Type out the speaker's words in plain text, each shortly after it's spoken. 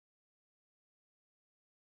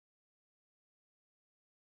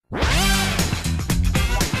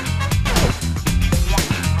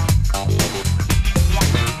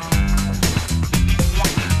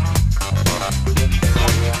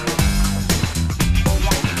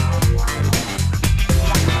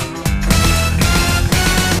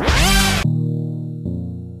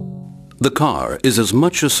The car is as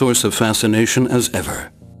much a source of fascination as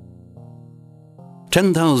ever.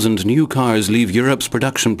 10,000 new cars leave Europe's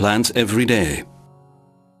production plants every day.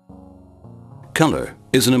 Color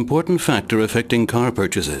is an important factor affecting car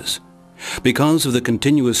purchases. Because of the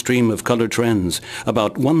continuous stream of color trends,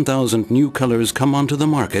 about 1,000 new colors come onto the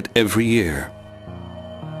market every year.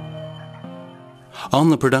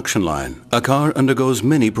 On the production line, a car undergoes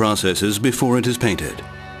many processes before it is painted.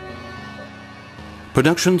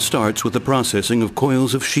 Production starts with the processing of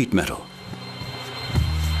coils of sheet metal.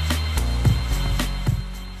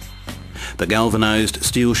 The galvanized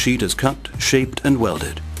steel sheet is cut, shaped, and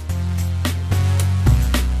welded.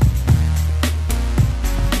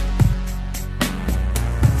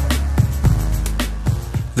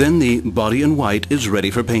 Then the body in white is ready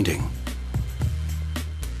for painting.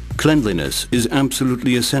 Cleanliness is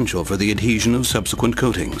absolutely essential for the adhesion of subsequent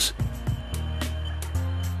coatings.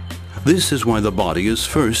 This is why the body is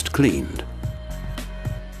first cleaned.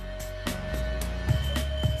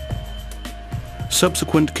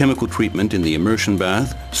 Subsequent chemical treatment in the immersion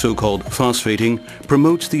bath, so-called phosphating,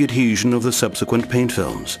 promotes the adhesion of the subsequent paint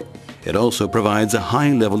films. It also provides a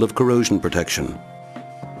high level of corrosion protection.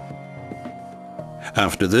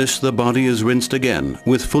 After this, the body is rinsed again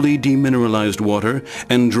with fully demineralized water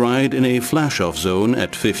and dried in a flash-off zone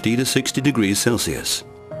at 50 to 60 degrees Celsius.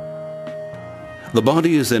 The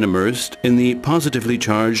body is then immersed in the positively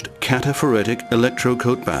charged cataphoretic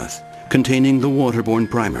electrocoat bath containing the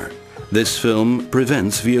waterborne primer. This film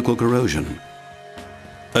prevents vehicle corrosion.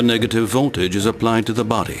 A negative voltage is applied to the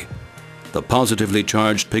body. The positively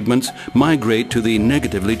charged pigments migrate to the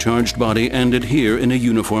negatively charged body and adhere in a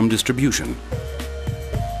uniform distribution.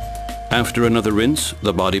 After another rinse,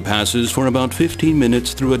 the body passes for about 15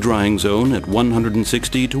 minutes through a drying zone at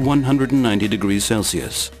 160 to 190 degrees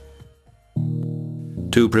Celsius.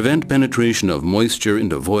 To prevent penetration of moisture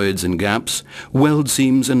into voids and gaps, weld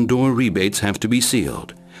seams and door rebates have to be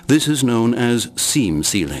sealed. This is known as seam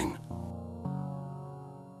sealing.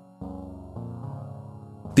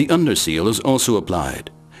 The underseal is also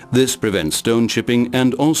applied. This prevents stone chipping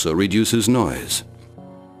and also reduces noise.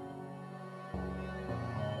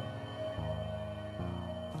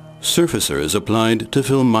 Surfacer is applied to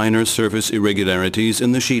fill minor surface irregularities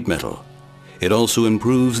in the sheet metal. It also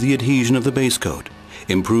improves the adhesion of the base coat,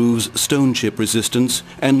 improves stone chip resistance,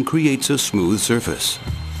 and creates a smooth surface.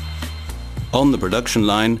 On the production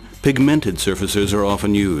line, pigmented surfacers are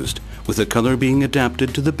often used, with the color being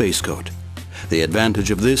adapted to the base coat. The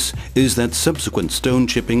advantage of this is that subsequent stone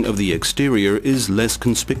chipping of the exterior is less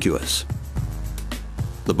conspicuous.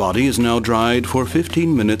 The body is now dried for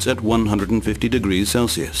 15 minutes at 150 degrees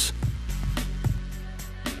Celsius.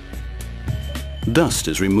 Dust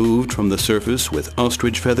is removed from the surface with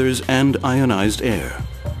ostrich feathers and ionized air.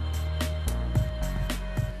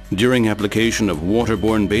 During application of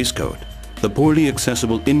waterborne base coat, the poorly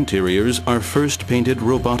accessible interiors are first painted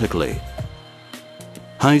robotically.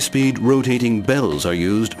 High-speed rotating bells are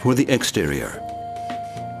used for the exterior.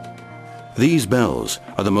 These bells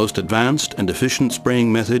are the most advanced and efficient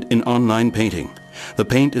spraying method in online painting. The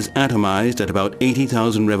paint is atomized at about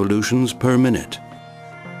 80,000 revolutions per minute.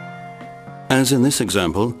 As in this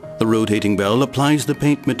example, the rotating bell applies the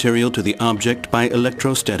paint material to the object by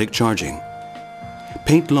electrostatic charging.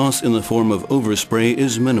 Paint loss in the form of overspray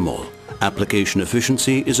is minimal. Application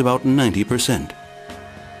efficiency is about 90%.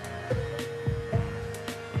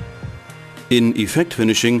 In effect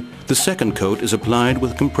finishing, the second coat is applied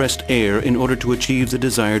with compressed air in order to achieve the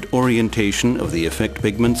desired orientation of the effect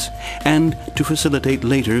pigments and to facilitate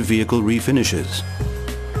later vehicle refinishes.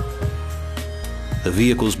 The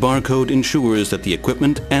vehicle's barcode ensures that the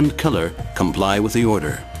equipment and color comply with the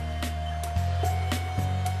order.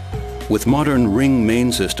 With modern ring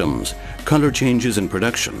main systems, color changes in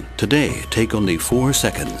production today take only 4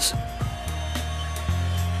 seconds.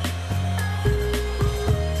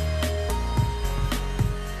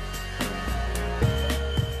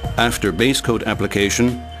 After base coat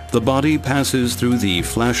application, the body passes through the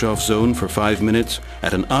flash-off zone for 5 minutes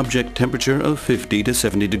at an object temperature of 50 to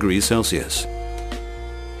 70 degrees Celsius.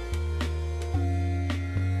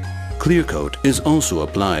 Clear coat is also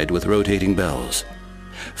applied with rotating bells.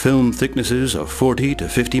 Film thicknesses of 40 to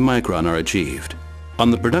 50 micron are achieved. On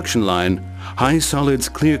the production line, high solids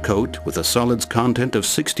clear coat with a solids content of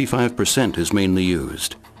 65% is mainly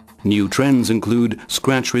used. New trends include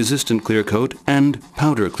scratch-resistant clear coat and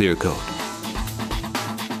powder clear coat.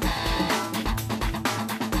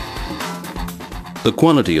 The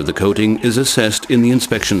quality of the coating is assessed in the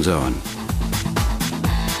inspection zone.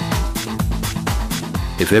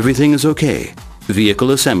 If everything is okay,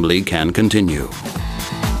 vehicle assembly can continue.